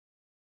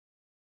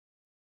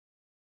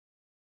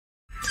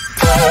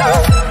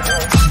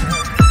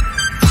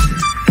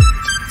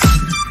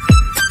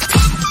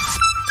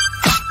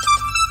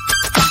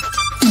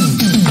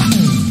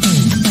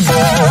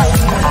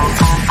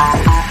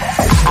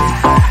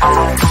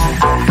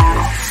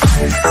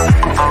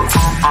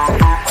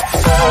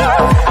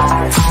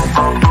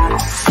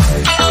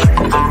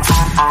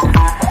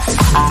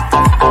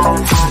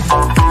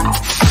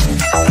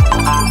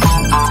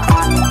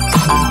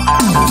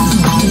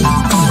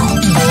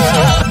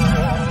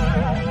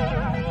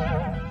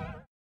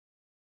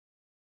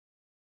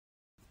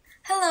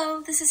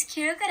Hello, this is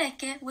Kira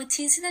Gareke with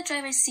Teens in the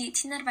Driver's Seat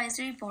Teen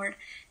Advisory Board.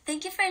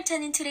 Thank you for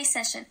attending today's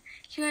session.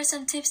 Here are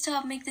some tips to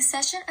help make this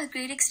session a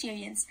great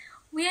experience.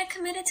 We are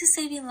committed to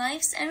saving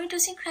lives and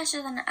reducing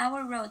crashes on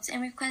our roads and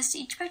request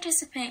each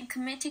participant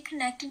commit to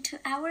connecting to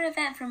our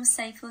event from a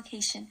safe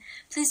location.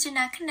 Please do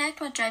not connect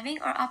while driving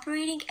or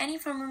operating any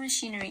form of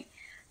machinery.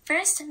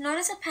 First,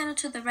 notice a panel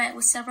to the right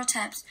with several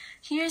tabs.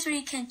 Here is where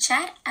you can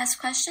chat, ask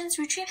questions,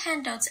 retrieve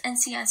handouts, and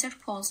see answered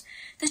polls.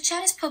 The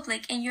chat is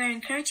public and you are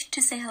encouraged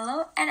to say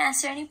hello and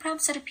answer any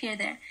prompts that appear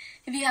there.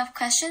 If you have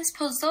questions,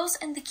 post those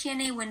in the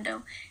Q&A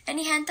window.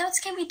 Any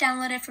handouts can be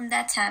downloaded from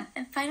that tab.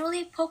 And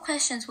finally, poll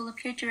questions will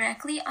appear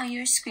directly on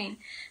your screen.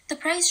 The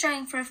prize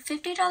drawing for a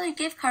 $50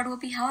 gift card will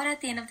be held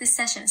at the end of this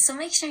session, so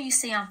make sure you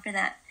stay on for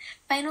that.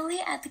 Finally,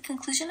 at the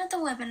conclusion of the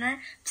webinar,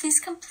 please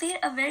complete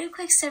a very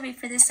quick survey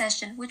for this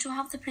session, which will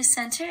help the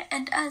presenter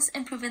and us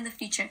improve in the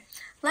future.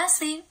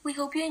 Lastly, we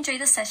hope you enjoy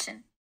the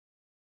session.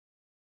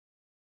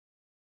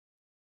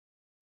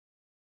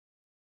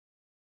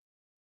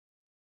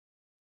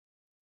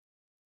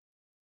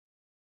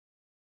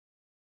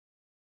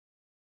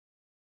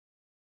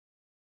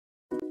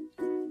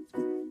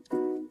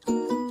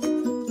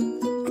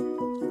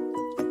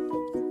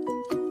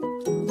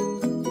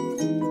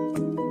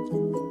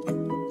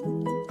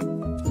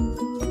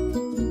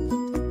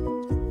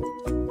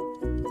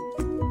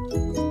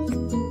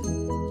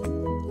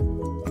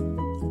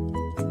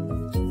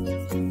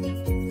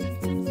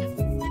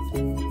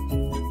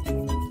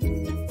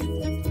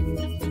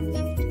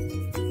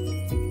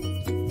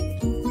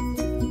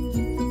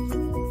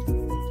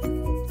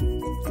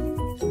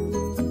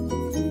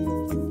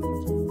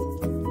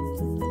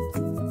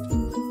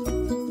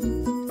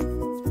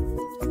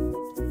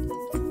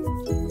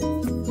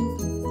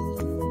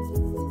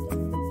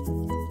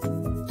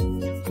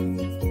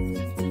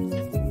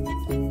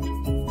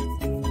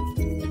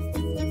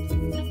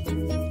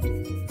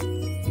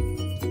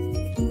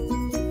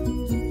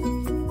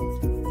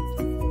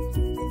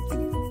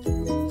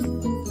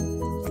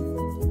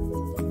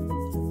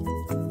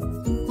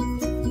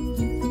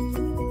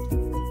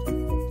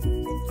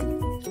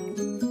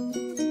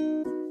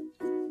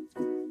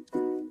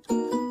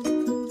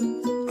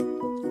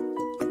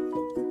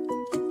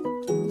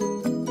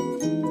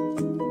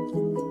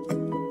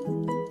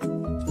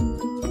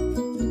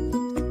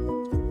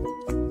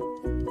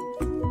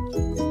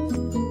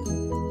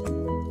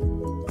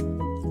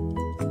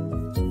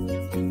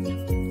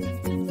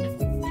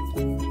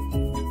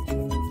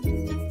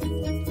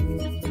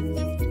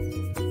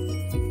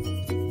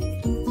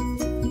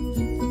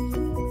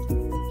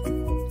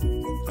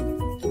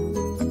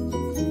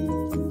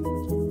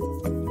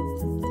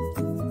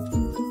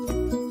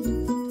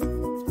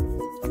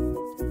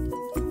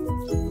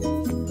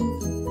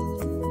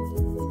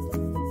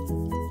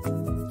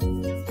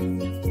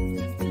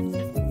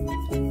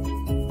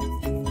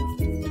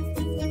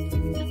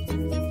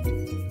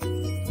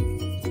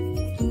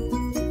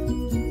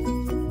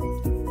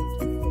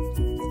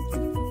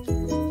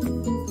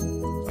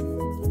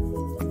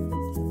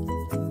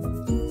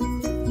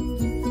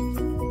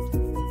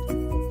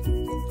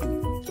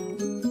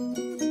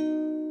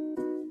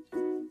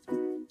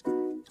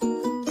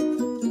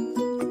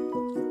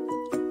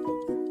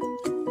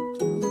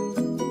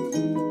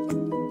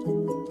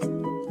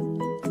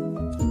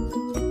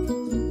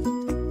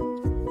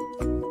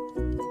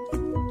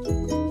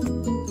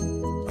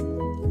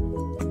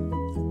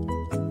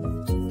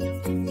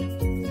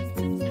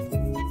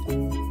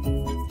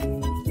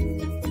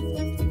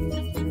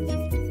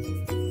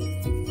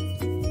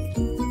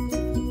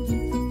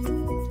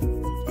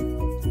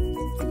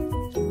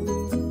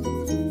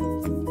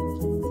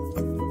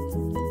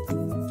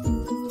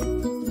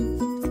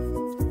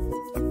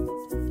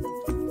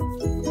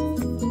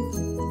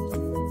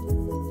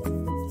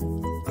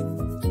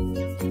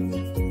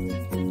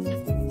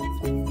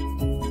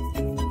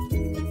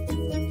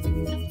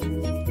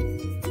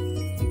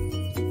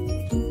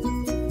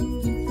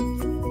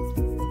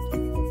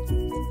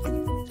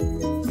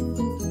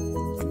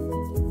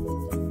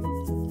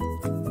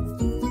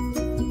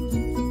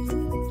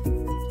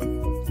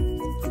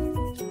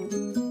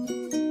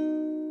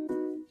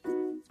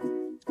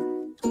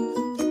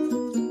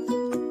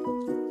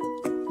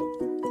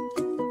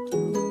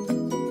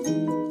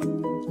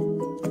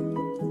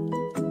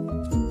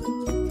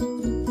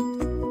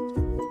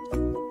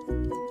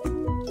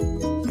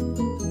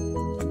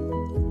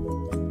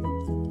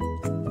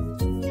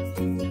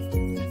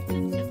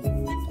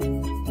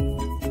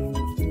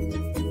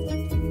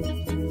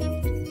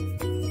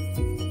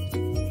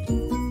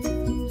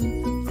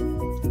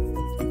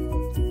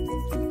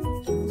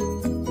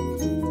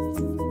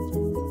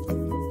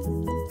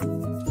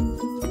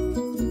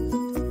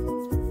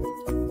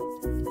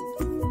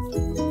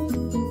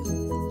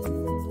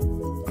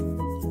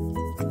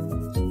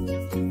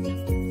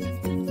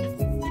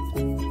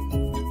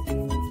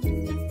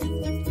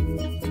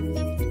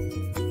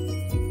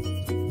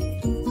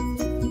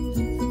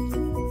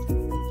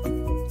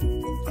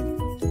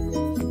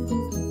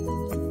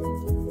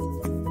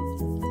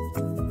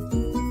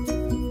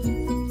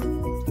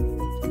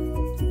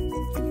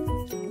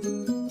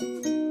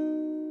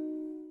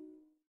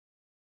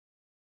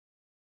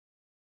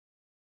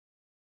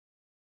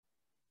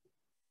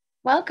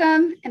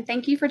 Welcome, and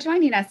thank you for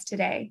joining us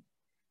today.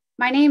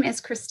 My name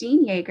is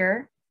Christine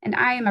Yeager, and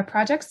I am a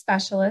project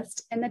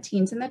specialist in the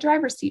Teens in the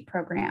Driver's Seat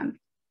program.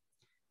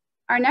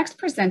 Our next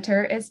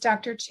presenter is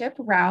Dr. Chip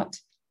Routt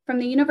from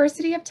the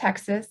University of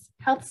Texas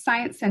Health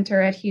Science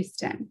Center at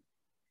Houston.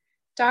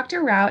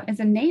 Dr. Routt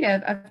is a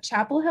native of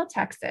Chapel Hill,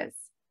 Texas,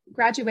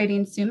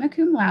 graduating summa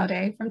cum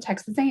laude from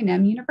Texas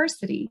A&M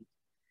University.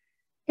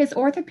 His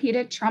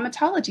orthopedic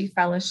traumatology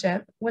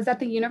fellowship was at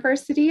the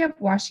University of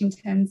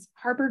Washington's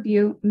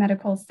Harborview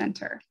Medical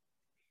Center.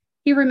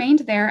 He remained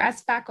there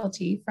as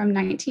faculty from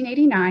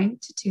 1989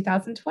 to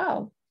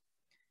 2012.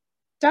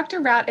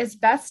 Dr. Routt is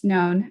best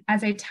known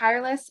as a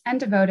tireless and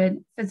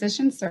devoted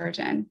physician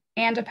surgeon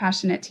and a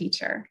passionate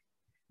teacher.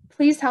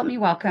 Please help me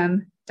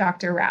welcome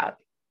Dr. Routt.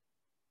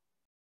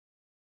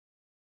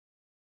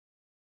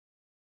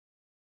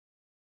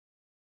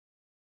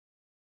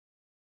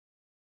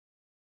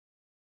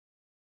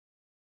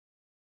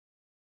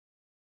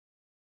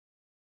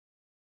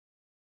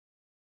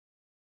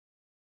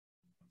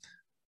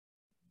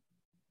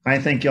 Hi,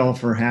 thank you all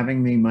for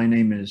having me. My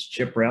name is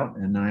Chip Routt,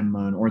 and I'm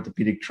an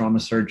orthopedic trauma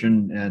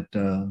surgeon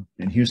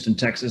in Houston,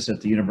 Texas,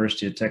 at the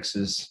University of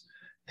Texas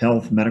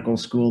Health Medical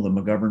School, the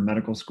McGovern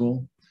Medical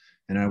School.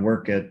 And I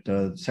work at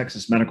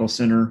Texas Medical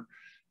Center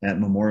at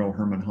Memorial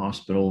Hermann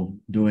Hospital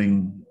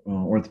doing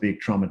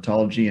orthopedic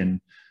traumatology. And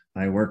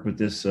I work with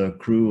this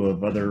crew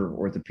of other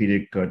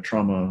orthopedic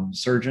trauma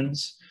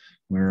surgeons.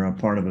 We're a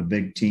part of a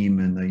big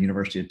team in the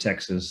University of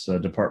Texas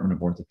Department of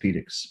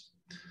Orthopedics.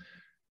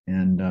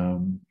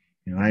 And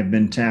I've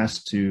been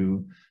tasked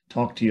to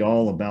talk to you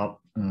all about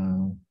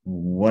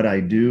what I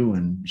do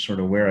and sort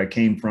of where I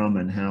came from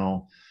and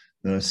how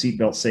the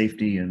seatbelt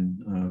safety and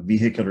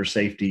vehicular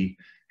safety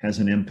has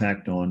an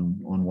impact on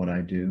what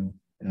I do.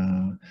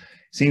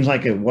 Seems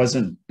like it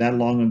wasn't that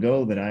long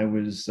ago that I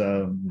was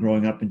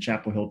growing up in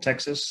Chapel Hill,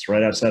 Texas,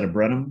 right outside of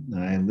Brenham.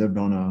 I lived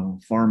on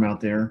a farm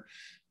out there.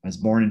 I was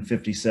born in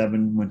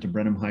 '57, went to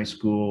Brenham High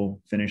School,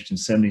 finished in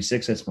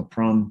 '76. That's my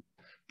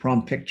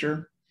prom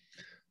picture.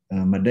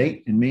 My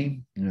date and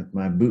me, with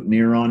my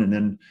boutonniere on, and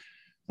then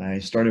I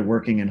started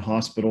working in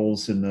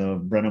hospitals in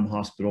the Brenham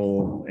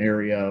Hospital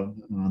area,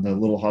 the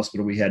little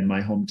hospital we had in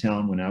my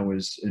hometown when I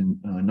was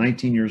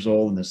 19 years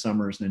old in the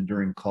summers. And then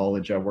during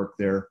college, I worked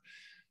there.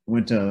 I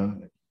went to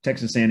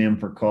Texas A&M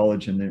for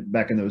college, and then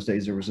back in those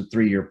days, there was a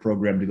 3-year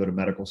program to go to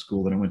medical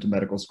school. Then I went to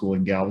medical school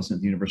in Galveston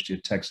at the University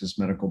of Texas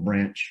Medical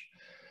Branch.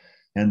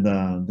 And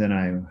then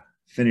I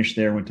finished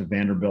there, went to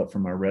Vanderbilt for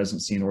my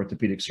residency in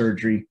orthopedic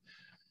surgery.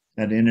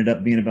 That ended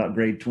up being about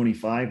grade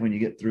 25 when you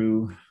get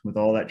through with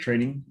all that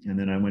training. And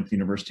then I went to the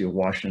University of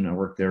Washington. I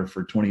worked there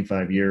for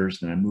 25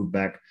 years. And I moved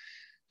back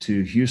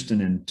to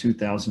Houston in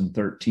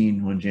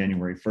 2013 on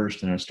January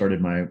 1st. And I started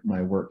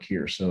my work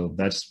here. So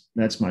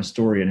that's my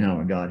story and how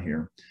I got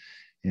here.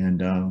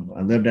 And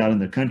I lived out in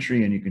the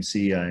country, and you can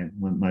see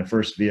my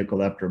first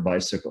vehicle after a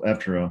bicycle,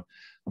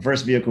 my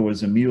first vehicle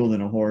was a mule,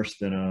 then a horse,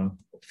 then a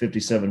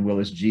 57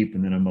 Willys Jeep,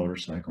 and then a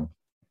motorcycle.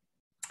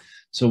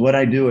 So what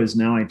I do is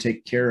now I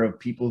take care of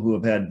people who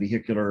have had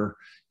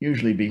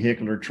usually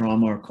vehicular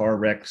trauma or car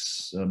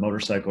wrecks,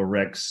 motorcycle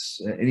wrecks,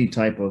 any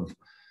type of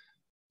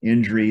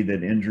injury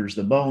that injures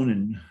the bone.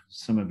 And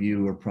some of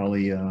you are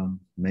probably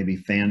maybe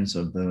fans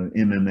of the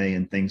MMA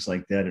and things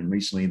like that. And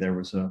recently there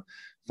was a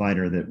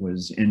fighter that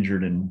was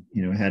injured and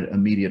had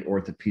immediate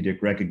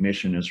orthopedic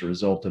recognition as a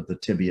result of the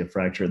tibia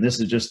fracture. And this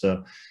is just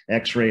a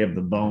x-ray of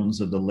the bones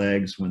of the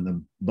legs when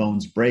the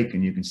bones break,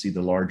 and you can see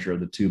the larger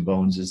of the two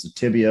bones is the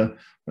tibia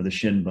or the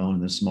shin bone,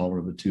 and the smaller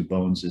of the two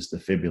bones is the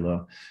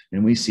fibula.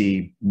 And we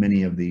see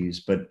many of these.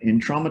 But in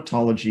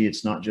traumatology,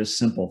 it's not just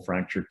simple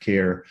fracture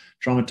care.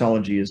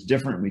 Traumatology is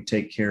different. We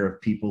take care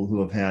of people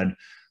who have had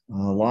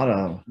a lot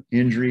of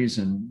injuries,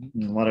 and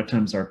a lot of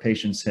times our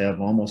patients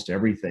have almost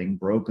everything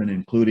broken,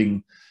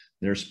 including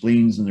their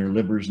spleens and their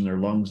livers and their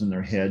lungs and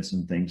their heads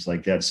and things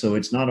like that. So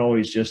it's not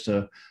always just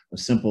a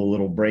simple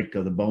little break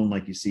of the bone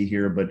like you see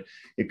here, but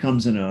it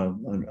comes in a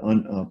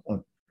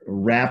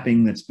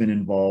wrapping that's been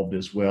involved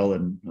as well.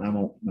 And I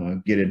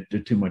won't get into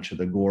too much of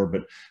the gore,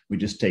 but we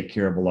just take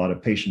care of a lot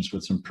of patients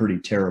with some pretty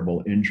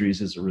terrible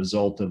injuries as a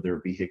result of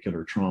their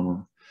vehicular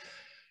trauma.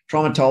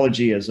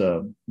 Traumatology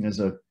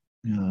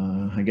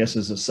I guess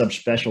as a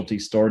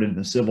subspecialty started in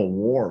the Civil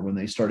War when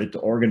they started to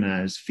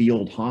organize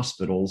field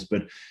hospitals,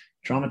 but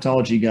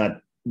traumatology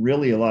got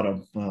really a lot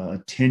of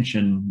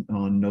attention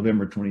on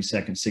November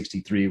 22nd,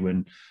 '63,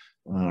 when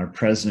our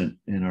president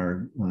and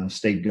our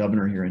state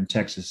governor here in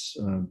Texas,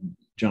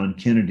 John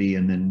Kennedy,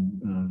 and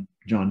then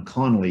John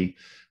Connally,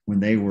 when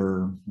they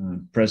were,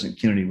 President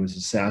Kennedy was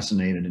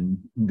assassinated and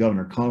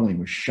Governor Connally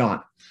was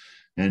shot.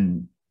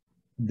 And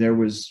there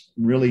was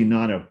really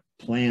not a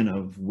plan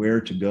of where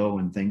to go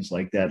and things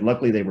like that.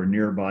 Luckily, they were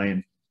nearby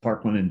in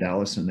Parkland and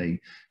Dallas, and they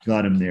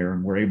got him there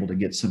and were able to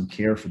get some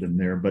care for them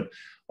there. But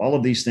all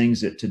of these things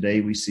that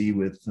today we see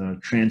with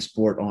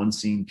transport,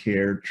 on-scene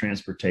care,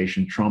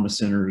 transportation, trauma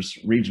centers,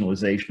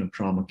 regionalization of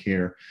trauma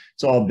care,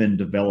 it's all been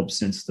developed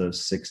since the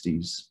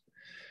 '60s.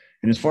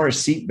 And as far as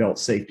seatbelt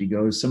safety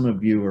goes, some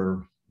of you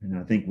are And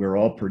I think we're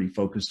all pretty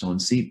focused on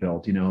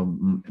seatbelt. You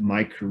know,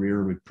 my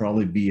career would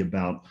probably be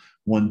about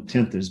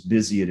 1/10 as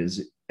busy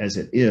as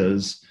it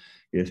is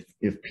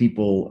if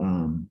people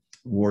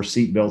wore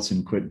seatbelts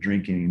and quit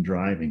drinking and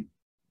driving.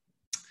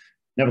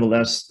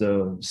 Nevertheless,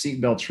 the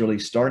seatbelts really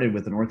started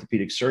with an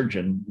orthopedic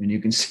surgeon, and you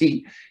can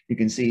see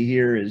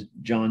here is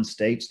John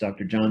States,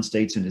 Dr. John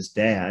States, and his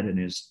dad, and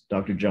his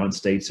Dr. John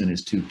States and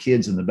his 2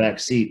 kids in the back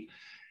seat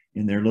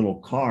in their little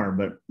car.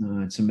 But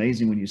it's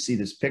amazing when you see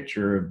this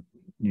picture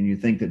and you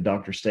think that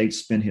Dr. States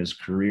spent his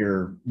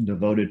career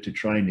devoted to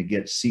trying to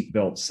get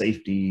seatbelt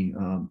safety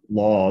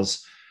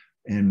laws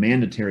and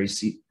mandatory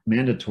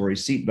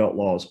seatbelt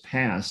laws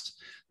passed.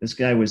 This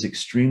guy was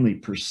extremely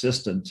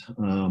persistent,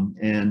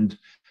 and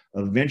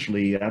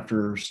eventually,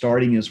 after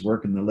starting his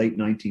work in the late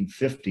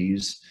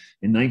 1950s,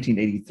 in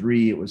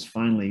 1983, it was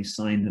finally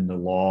signed into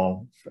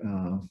law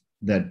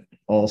that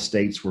all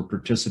states were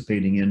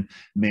participating in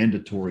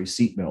mandatory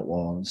seatbelt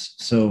laws.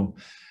 So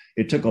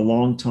it took a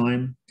long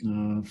time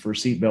for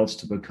seatbelts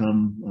to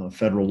become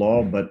federal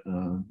law, but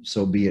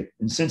so be it.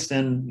 And since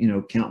then, you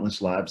know,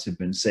 countless lives have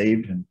been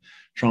saved, and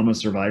trauma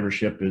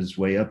survivorship is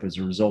way up as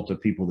a result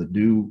of people that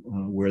do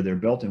wear their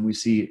belt. And we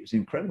see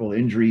incredible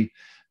injury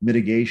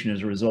mitigation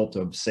as a result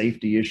of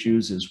safety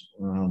issues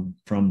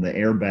from the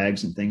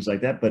airbags and things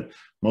like that, but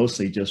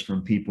mostly just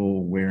from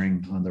people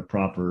wearing the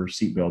proper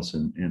seatbelts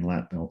and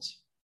lap belts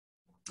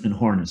and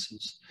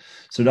harnesses.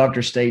 So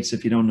Dr. States,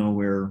 if you don't know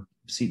where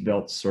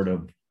seatbelts sort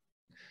of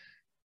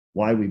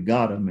why we've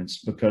got them,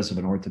 it's because of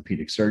an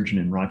orthopedic surgeon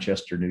in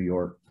Rochester, New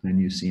York, and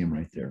you see him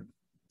right there.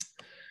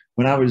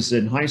 When I was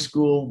in high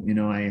school, you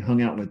know, I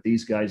hung out with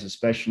these guys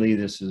especially.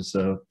 This is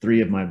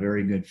 3 of my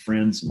very good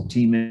friends and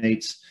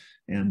teammates,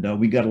 and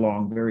we got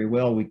along very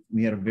well.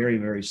 We had a very,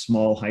 very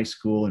small high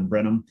school in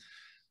Brenham,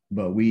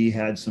 but we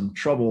had some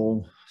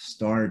trouble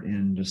start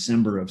in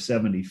December of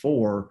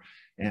 '74,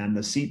 and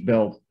the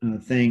seatbelt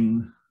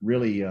thing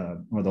really,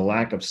 or the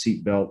lack of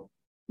seatbelt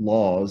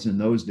laws in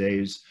those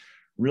days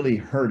really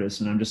hurt us.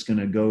 And I'm just going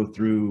to go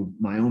through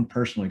my own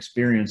personal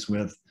experience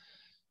with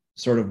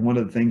sort of one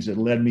of the things that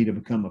led me to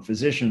become a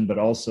physician, but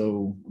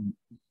also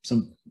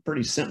some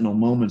pretty sentinel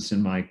moments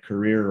in my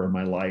career or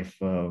my life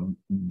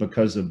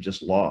because of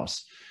just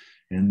loss.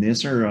 And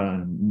these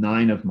are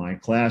 9 of my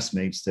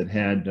classmates that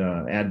had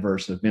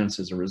adverse events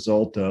as a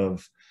result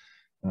of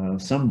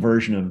some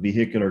version of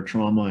vehicular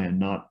trauma and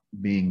not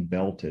being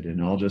belted.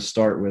 And I'll just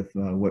start with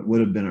what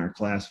would have been our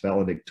class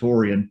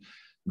valedictorian,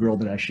 girl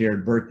that I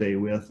shared birthday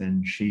with,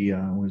 and she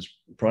was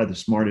probably the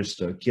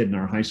smartest kid in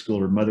our high school.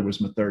 Her mother was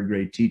my 3rd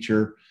grade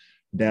teacher.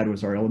 Dad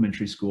was our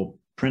elementary school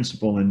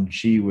principal, and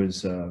she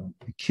was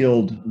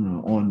killed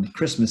on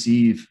Christmas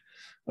Eve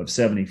of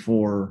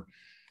 '74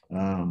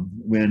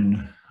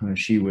 when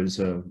she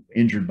was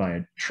injured by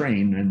a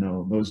train.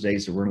 And those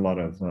days there weren't a lot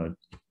of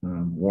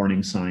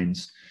warning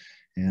signs.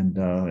 And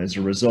as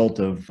a result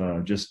of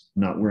just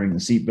not wearing the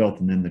seatbelt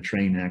and then the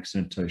train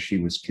accident, she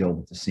was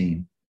killed at the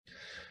scene.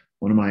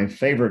 One of my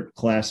favorite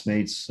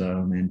classmates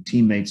and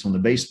teammates on the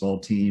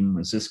baseball team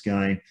was this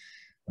guy.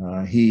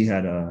 He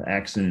had an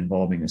accident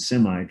involving a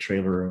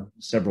semi-trailer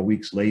several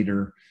weeks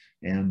later,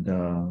 and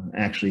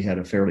actually had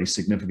a fairly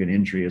significant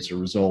injury as a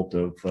result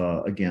of,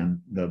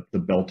 again, the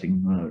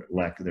belting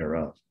lack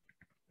thereof.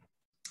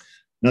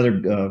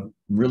 Another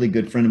really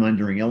good friend of mine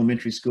during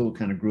elementary school,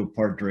 kind of grew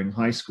apart during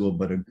high school,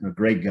 but a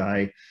great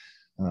guy,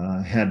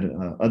 had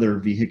other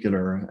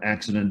vehicular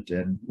accident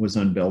and was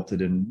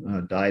unbelted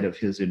and died of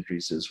his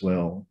injuries as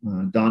well.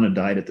 Donna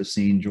died at the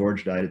scene,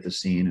 George died at the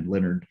scene, and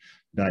Leonard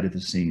died at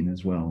the scene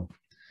as well.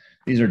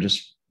 These are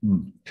just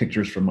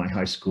pictures from my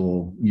high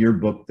school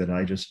yearbook that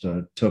I just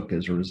took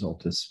as a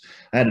result.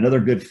 I had another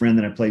good friend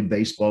that I played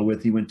baseball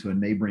with. He went to a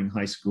neighboring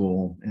high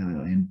school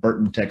in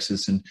Burton,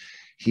 Texas, and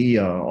he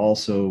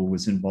also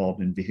was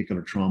involved in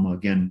vehicular trauma,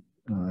 again,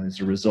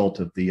 as a result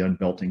of the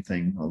unbelting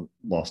thing,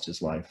 lost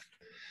his life.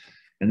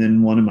 And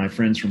then one of my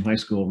friends from high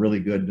school, really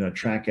good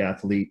track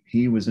athlete,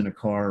 he was in a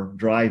car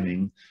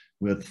driving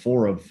with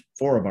four of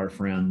our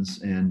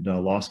friends and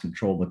lost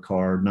control of the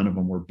car. None of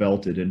them were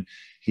belted, and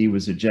he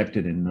was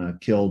ejected and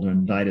killed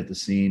and died at the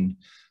scene.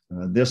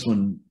 This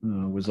one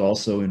was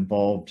also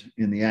involved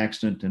in the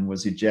accident and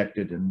was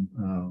ejected and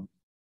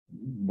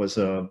was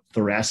a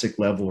thoracic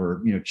level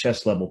or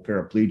chest level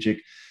paraplegic.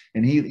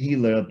 And he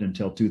lived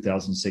until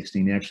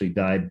 2016. He actually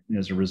died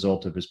as a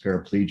result of his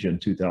paraplegia in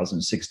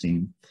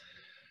 2016,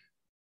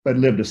 but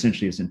lived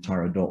essentially his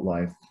entire adult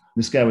life.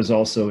 This guy was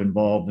also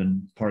involved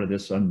in part of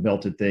this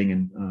unbelted thing,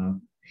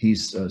 and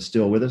he's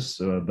still with us,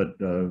 but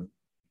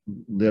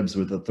lives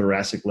with a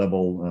thoracic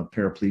level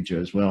paraplegia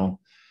as well.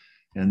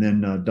 And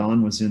then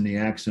Don was in the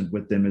accident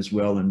with them as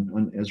well,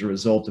 and as a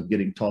result of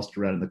getting tossed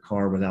around in the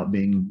car without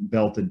being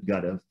belted,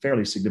 got a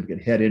fairly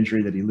significant head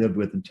injury that he lived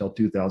with until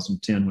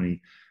 2010 when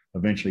he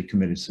eventually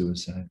committed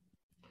suicide.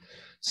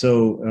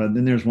 So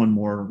then there's one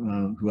more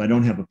who I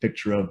don't have a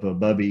picture of,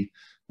 Bubby.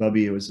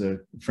 Bubby was a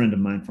friend of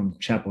mine from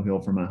Chapel Hill,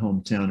 from my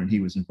hometown, and he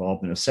was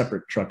involved in a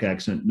separate truck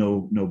accident,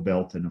 no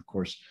belt, and of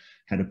course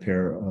had a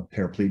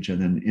paraplegia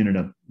and then ended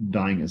up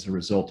dying as a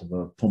result of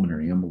a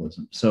pulmonary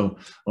embolism. So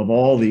of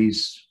all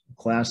these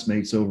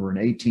classmates over an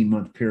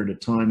 18-month period of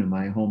time in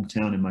my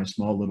hometown, in my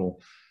small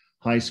little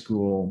high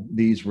school,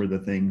 these were the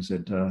things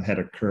that had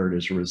occurred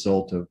as a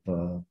result of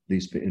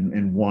these,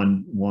 and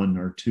one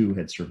or two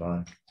had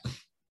survived.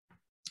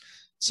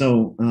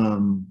 So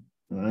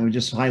I would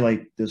just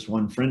highlight this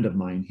one friend of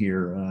mine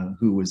here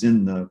who was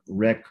in the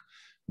wreck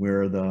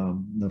where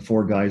the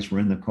four guys were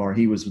in the car.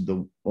 He was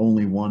the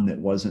only one that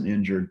wasn't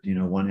injured. You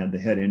know, one had the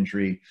head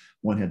injury,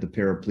 one had the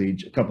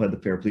paraplegia, a couple had the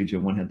paraplegia,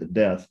 one had the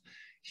death.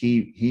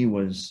 He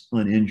was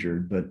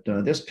uninjured, but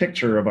this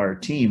picture of our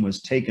team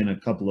was taken a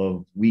couple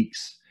of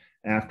weeks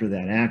after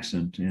that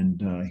accident,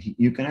 and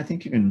I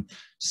think you can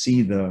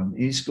see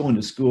he's going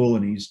to school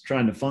and he's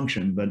trying to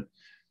function, but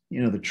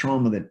you know, the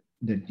trauma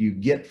that you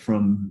get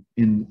from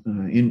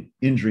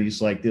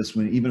injuries like this,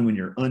 even when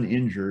you're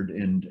uninjured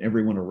and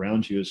everyone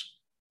around you is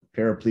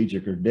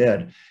paraplegic or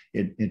dead,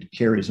 it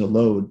carries a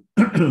load.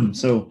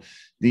 So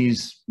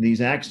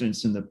these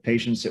accidents and the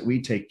patients that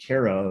we take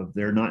care of,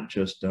 they're not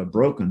just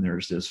broken.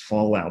 There's this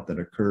fallout that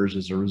occurs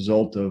as a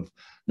result of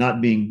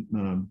not being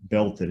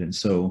belted, and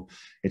so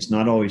it's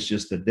not always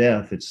just the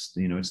death. It's,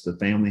 you know, it's the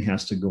family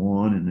has to go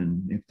on, and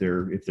then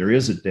if there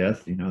is a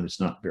death, you know, it's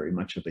not very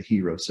much of a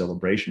hero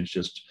celebration. It's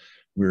just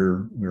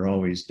we're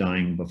always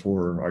dying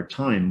before our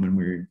time when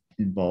we're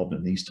involved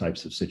in these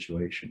types of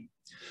situations.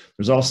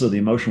 There's also the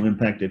emotional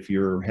impact if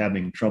you're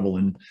having trouble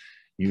and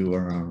you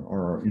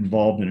are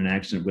involved in an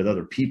accident with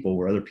other people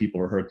where other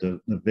people are hurt. The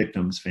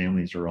victims'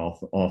 families are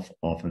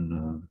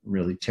often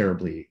really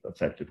terribly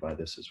affected by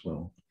this as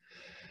well.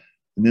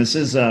 And this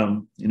is,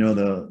 you know,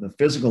 the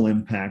physical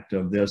impact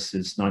of this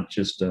is not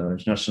just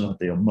it's not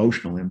the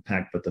emotional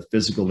impact, but the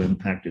physical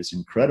impact is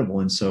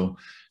incredible. And so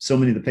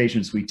many of the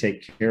patients we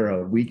take care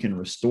of, we can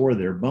restore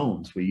their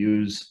bones. We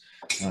use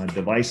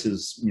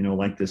devices, you know,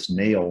 like this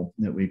nail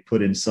that we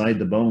put inside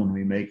the bone.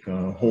 We make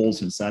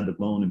holes inside the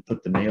bone and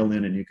put the nail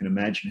in, and you can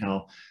imagine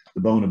how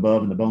the bone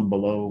above and the bone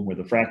below where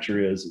the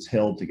fracture is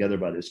held together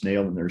by this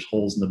nail, and there's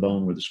holes in the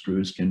bone where the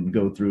screws can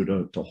go through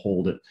to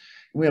hold it.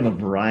 We have a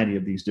variety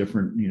of these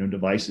different, you know,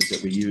 devices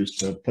that we use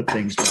to put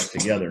things back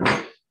together.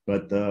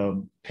 But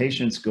the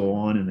patients go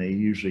on and they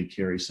usually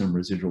carry some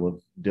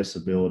residual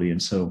disability. And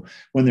so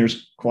when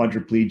there's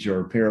quadriplegia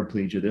or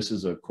paraplegia, this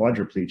is a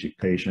quadriplegic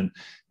patient.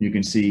 You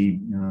can see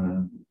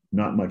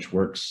not much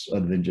works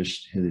other than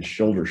just his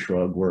shoulder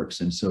shrug works.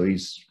 And so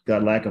he's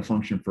got lack of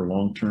function for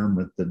long term,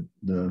 but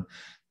the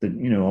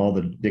you know, all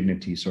the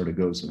dignity sort of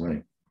goes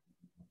away.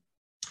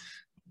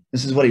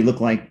 This is what he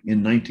looked like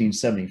in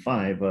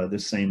 1975.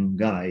 This same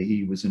guy,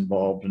 he was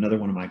involved, another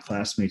one of my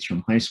classmates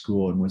from high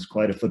school, and was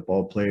quite a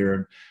football player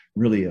and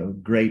really a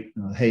great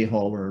hay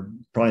hauler,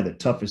 probably the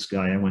toughest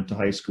guy I went to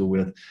high school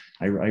with.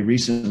 I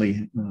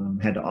recently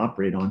had to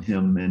operate on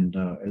him, and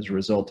as a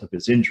result of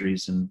his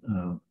injuries,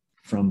 and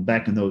from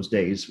back in those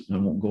days, I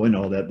won't go into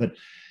all that, but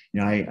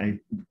you know, I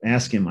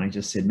asked him, I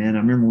just said, man, I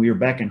remember we were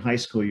back in high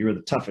school, you were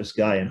the toughest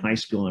guy in high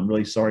school, and I'm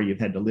really sorry you've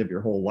had to live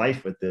your whole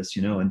life with this,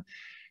 you know, and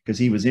because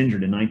he was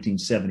injured in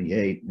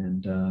 1978,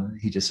 and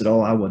he just said,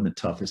 oh, I wasn't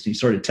the toughest. And he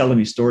started telling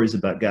me stories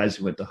about guys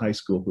who went to high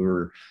school who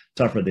were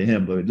tougher than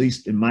him, but at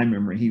least in my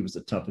memory, he was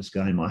the toughest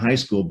guy in my high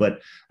school.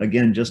 But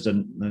again, just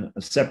a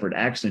separate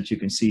accident you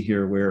can see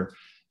here where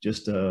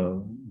just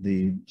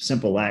the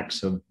simple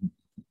acts of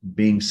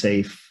being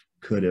safe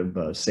could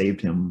have saved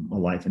him a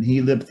life. And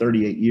he lived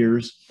 38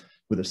 years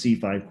with a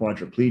C5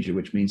 quadriplegia,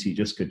 which means he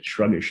just could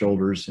shrug his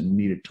shoulders and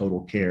needed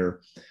total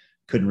care.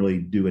 Couldn't really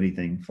do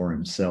anything for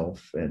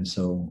himself, and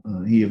so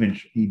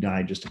he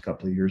died just a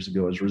couple of years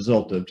ago as a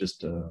result of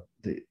just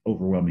the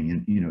overwhelming,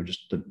 and you know,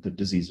 just the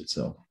disease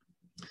itself.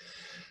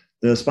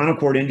 The spinal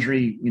cord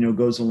injury, you know,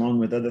 goes along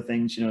with other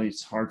things. You know,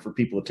 it's hard for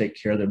people to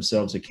take care of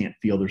themselves. They can't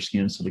feel their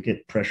skin, so they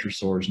get pressure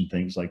sores and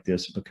things like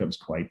this. It becomes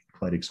quite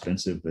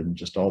expensive, and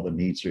just all the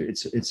needs.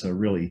 It's a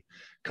really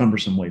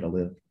cumbersome way to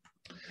live.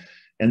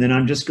 And then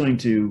I'm just going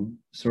to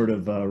sort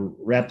of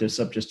wrap this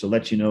up just to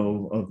let you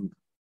know of.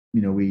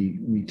 You know,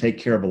 we take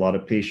care of a lot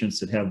of patients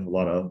that have a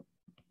lot of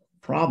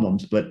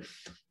problems, but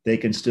they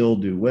can still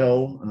do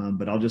well.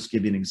 But I'll just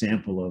give you an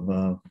example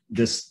of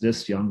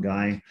this young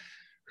guy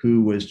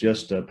who was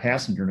just a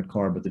passenger in a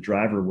car, but the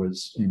driver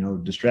was, you know,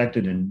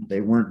 distracted and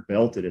they weren't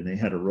belted and they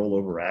had a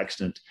rollover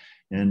accident.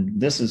 And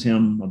this is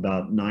him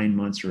about 9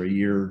 months or a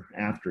year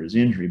after his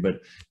injury.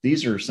 But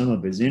these are some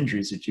of his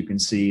injuries that you can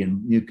see,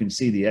 and you can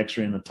see the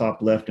X-ray on the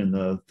top left and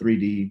the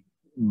 3D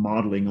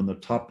modeling on the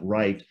top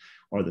right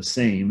are the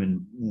same,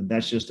 and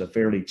that's just a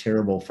fairly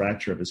terrible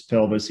fracture of his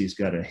pelvis. He's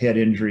got a head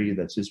injury,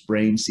 that's his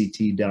brain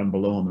CT down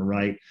below on the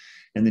right,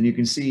 and then you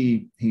can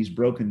see he's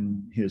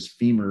broken his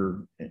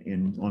femur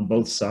on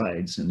both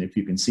sides, and if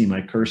you can see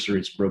my cursor,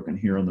 it's broken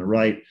here on the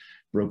right,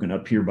 broken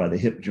up here by the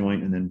hip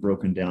joint, and then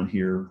broken down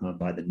here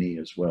by the knee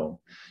as well.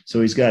 So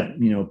he's got,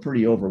 you know,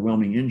 pretty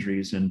overwhelming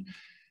injuries, and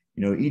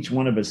you know, each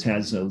one of us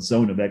has a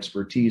zone of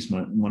expertise.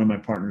 One of my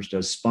partners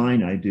does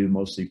spine. I do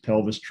mostly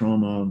pelvis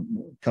trauma. A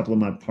couple of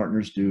my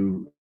partners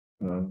do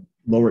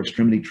lower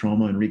extremity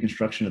trauma and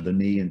reconstruction of the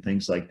knee and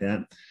things like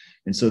that.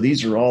 And so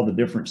these are all the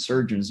different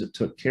surgeons that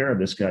took care of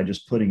this guy,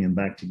 just putting him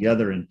back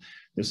together. And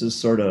this is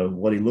sort of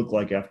what he looked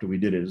like after we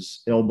did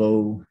his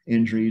elbow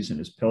injuries and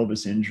his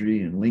pelvis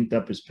injury and linked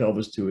up his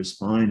pelvis to his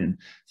spine and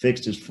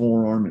fixed his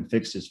forearm and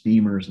fixed his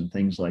femurs and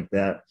things like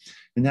that.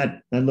 And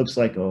that looks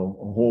like a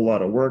whole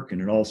lot of work,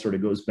 and it all sort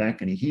of goes back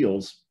and he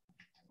heals.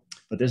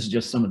 But this is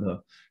just some of the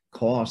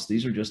costs.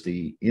 These are just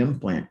the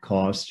implant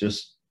costs,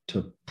 just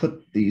to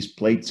put these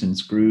plates and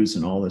screws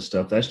and all this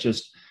stuff. That's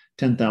just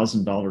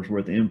 $10,000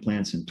 worth of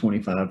implants and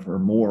 25 or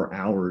more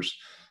hours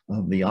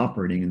of the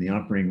operating, and the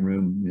operating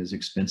room is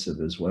expensive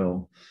as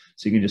well.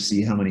 So you can just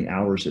see how many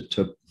hours it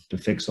took to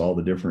fix all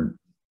the different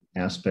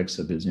aspects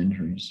of his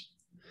injuries.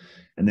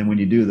 And then when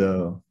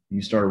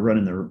you start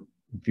running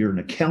if you're an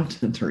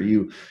accountant or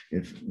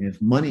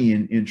if money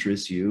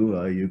interests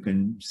you, you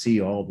can see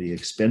all the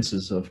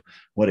expenses of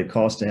what it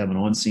costs to have an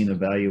on-scene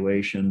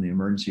evaluation, the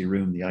emergency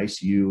room, the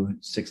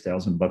ICU,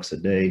 $6,000 a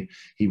day.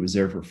 He was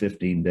there for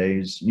 15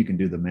 days. You can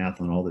do the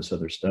math on all this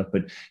other stuff,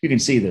 but you can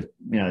see that,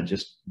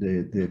 just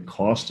the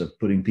cost of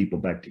putting people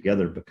back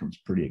together becomes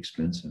pretty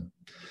expensive.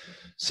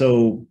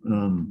 So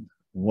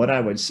what I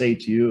would say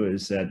to you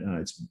is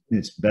that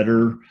it's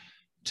better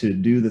to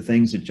do the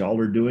things that y'all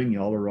are doing.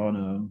 Y'all are on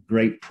a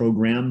great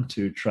program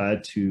to try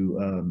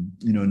to,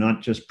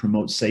 not just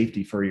promote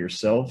safety for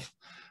yourself,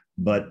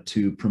 but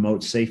to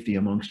promote safety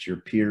amongst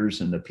your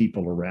peers and the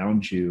people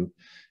around you.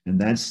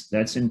 And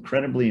that's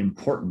incredibly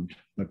important,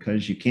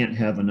 because you can't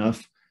have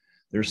enough.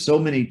 There's so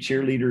many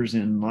cheerleaders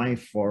in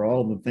life for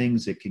all the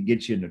things that could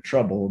get you into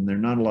trouble. And there are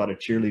not a lot of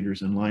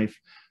cheerleaders in life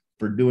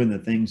for doing the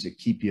things that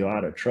keep you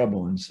out of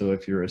trouble. And so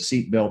if you're a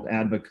seatbelt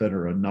advocate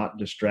or a not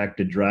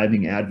distracted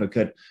driving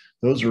advocate,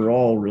 those are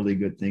all really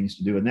good things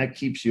to do. And that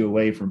keeps you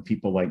away from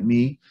people like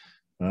me,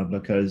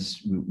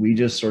 because we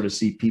just sort of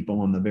see people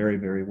on the very,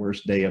 very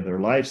worst day of their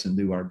lives and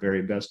do our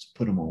very best to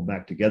put them all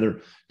back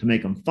together to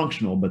make them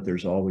functional. But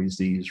there's always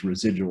these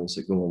residuals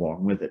that go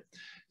along with it.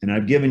 And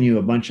I've given you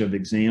a bunch of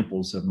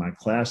examples of my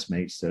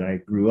classmates that I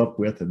grew up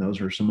with. And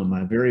those are some of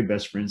my very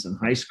best friends in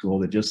high school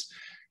that just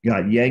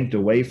got yanked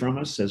away from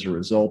us as a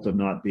result of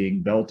not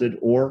being belted,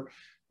 or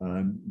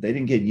they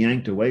didn't get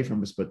yanked away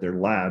from us, but their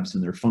labs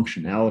and their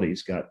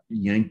functionalities got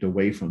yanked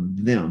away from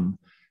them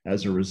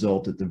as a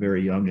result at the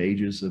very young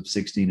ages of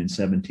 16 and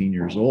 17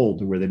 years old,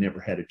 to where they never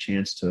had a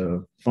chance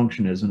to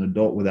function as an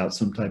adult without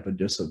some type of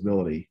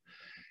disability.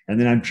 And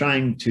then I'm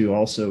trying to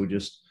also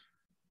just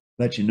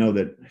let you know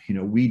that,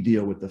 we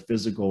deal with the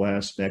physical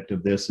aspect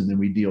of this, and then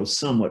we deal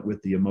somewhat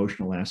with the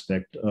emotional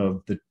aspect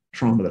of the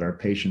trauma that our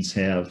patients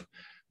have,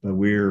 but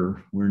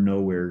we're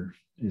nowhere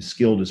as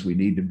skilled as we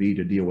need to be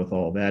to deal with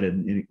all that.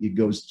 And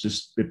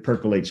it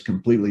percolates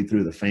completely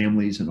through the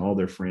families and all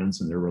their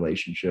friends and their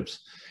relationships.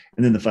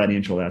 And then the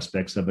financial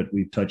aspects of it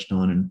we've touched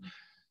on, and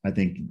I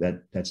think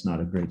that's not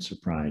a great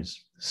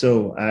surprise.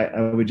 So I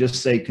would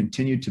just say,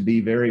 continue to be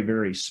very,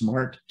 very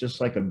smart,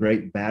 just like a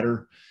great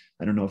batter.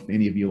 I don't know if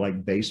any of you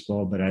like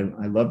baseball, but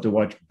I love to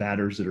watch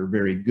batters that are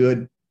very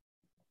good.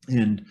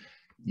 And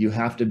you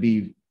have to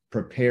be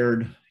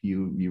prepared.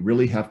 You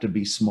really have to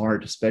be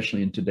smart,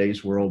 especially in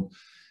today's world.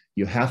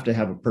 You have to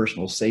have a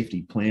personal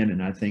safety plan.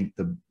 And I think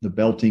the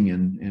belting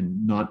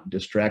and not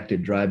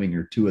distracted driving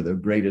are two of the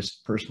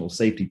greatest personal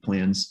safety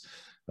plans,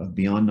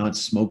 beyond not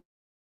smoking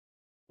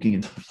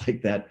and stuff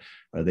like that,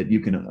 that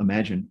you can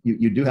imagine.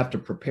 You do have to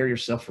prepare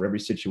yourself for every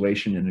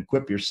situation and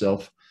equip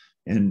yourself.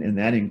 And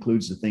that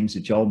includes the things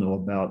that y'all know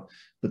about,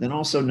 but then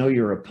also know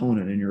your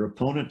opponent. And your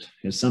opponent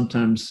is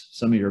sometimes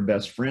some of your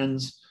best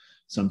friends.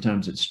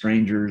 Sometimes it's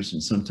strangers,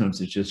 and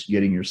sometimes it's just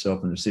getting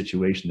yourself in a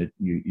situation that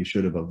you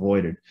should have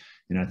avoided.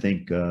 And I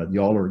think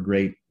y'all are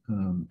great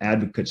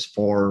advocates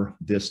for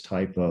this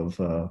type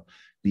of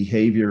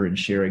behavior and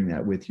sharing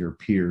that with your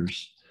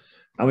peers.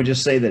 I would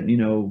just say that,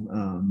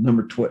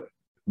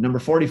 number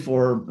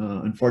 44,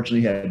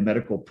 unfortunately had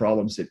medical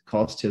problems that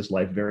cost his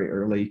life very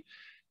early.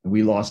 And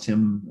we lost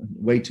him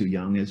way too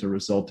young as a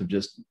result of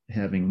just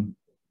having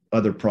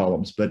other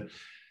problems. But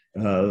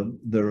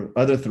the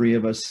other three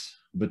of us,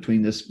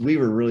 between this, we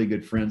were really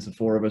good friends, the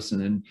four of us,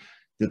 and then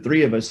the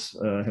three of us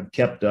have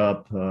kept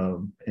up.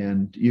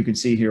 And you can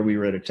see here we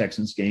were at a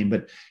Texans game,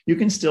 but you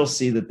can still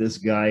see that this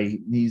guy,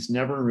 he's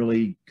never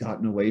really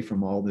gotten away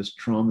from all this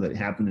trauma that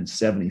happened in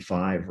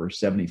 75 or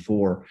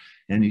 74.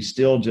 And he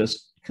still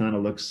just kind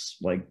of looks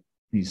like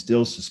he's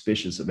still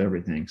suspicious of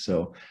everything.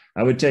 So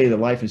I would tell you that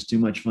life is too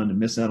much fun to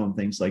miss out on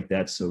things like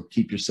that. So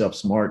keep yourself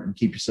smart and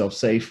keep yourself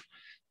safe.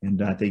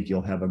 And I think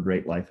you'll have a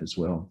great life as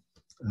well.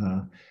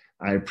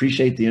 I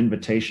appreciate the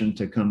invitation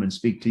to come and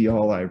speak to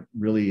y'all. I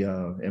really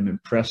am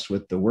impressed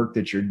with the work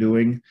that you're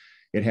doing.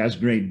 It has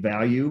great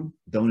value.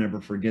 Don't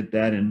ever forget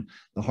that. And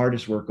the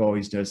hardest work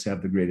always does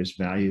have the greatest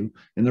value.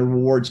 And the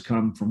rewards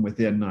come from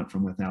within, not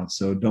from without.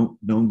 So don't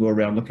go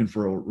around looking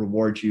for a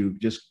reward. You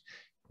just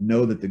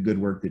know that the good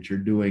work that you're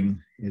doing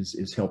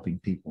is helping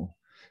people.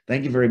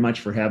 Thank you very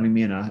much for having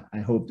me. And I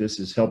hope this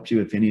has helped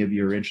you. If any of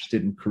you are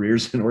interested in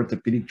careers in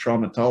orthopedic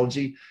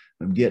traumatology,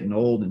 I'm getting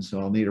old, and so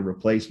I'll need a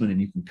replacement,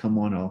 and you can come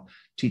on. I'll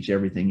teach you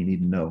everything you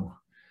need to know.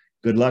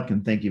 Good luck,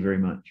 and thank you very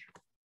much.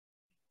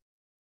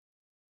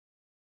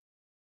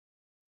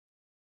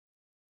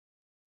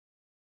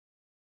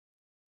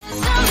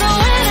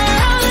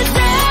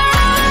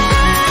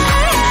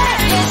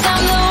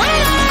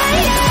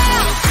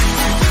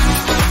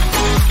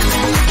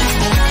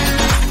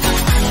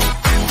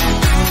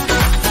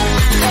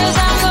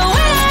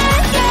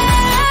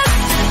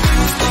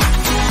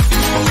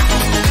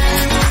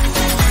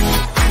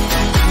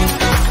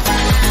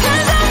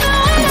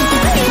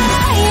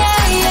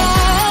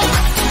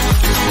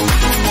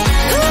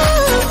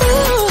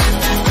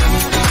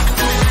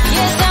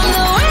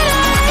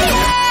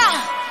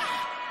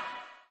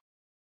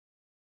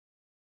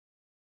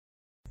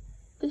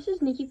 This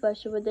is Nikki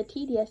Fletcher with the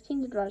TDS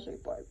Teens Advisory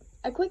Board.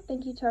 A quick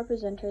thank you to our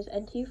presenters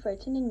and to you for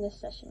attending this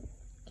session.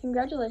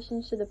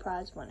 Congratulations to the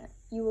prize winner.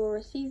 You will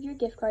receive your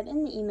gift card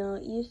in the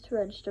email used to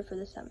register for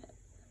the summit.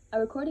 A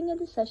recording of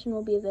the session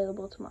will be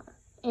available tomorrow.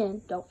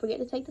 And don't forget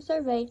to take the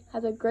survey.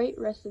 Have a great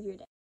rest of your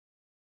day.